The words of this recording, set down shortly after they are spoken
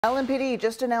LMPD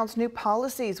just announced new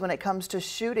policies when it comes to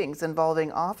shootings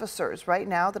involving officers. Right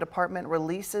now, the department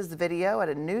releases video at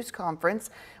a news conference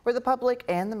where the public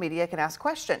and the media can ask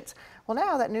questions. Well,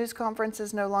 now that news conference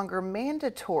is no longer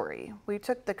mandatory. We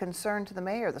took the concern to the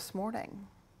mayor this morning.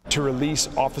 To release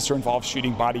officer-involved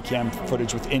shooting body cam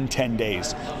footage within 10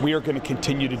 days. We are going to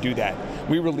continue to do that.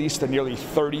 We released a nearly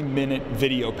 30-minute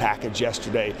video package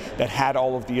yesterday that had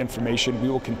all of the information. We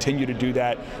will continue to do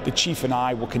that. The chief and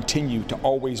I will continue to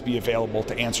always be available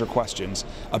to answer questions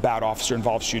about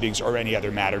officer-involved shootings or any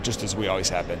other matter, just as we always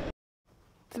have been.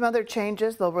 Some other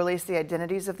changes: they'll release the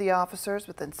identities of the officers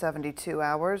within 72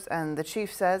 hours, and the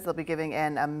chief says they'll be giving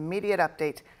an immediate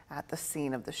update at the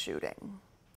scene of the shooting.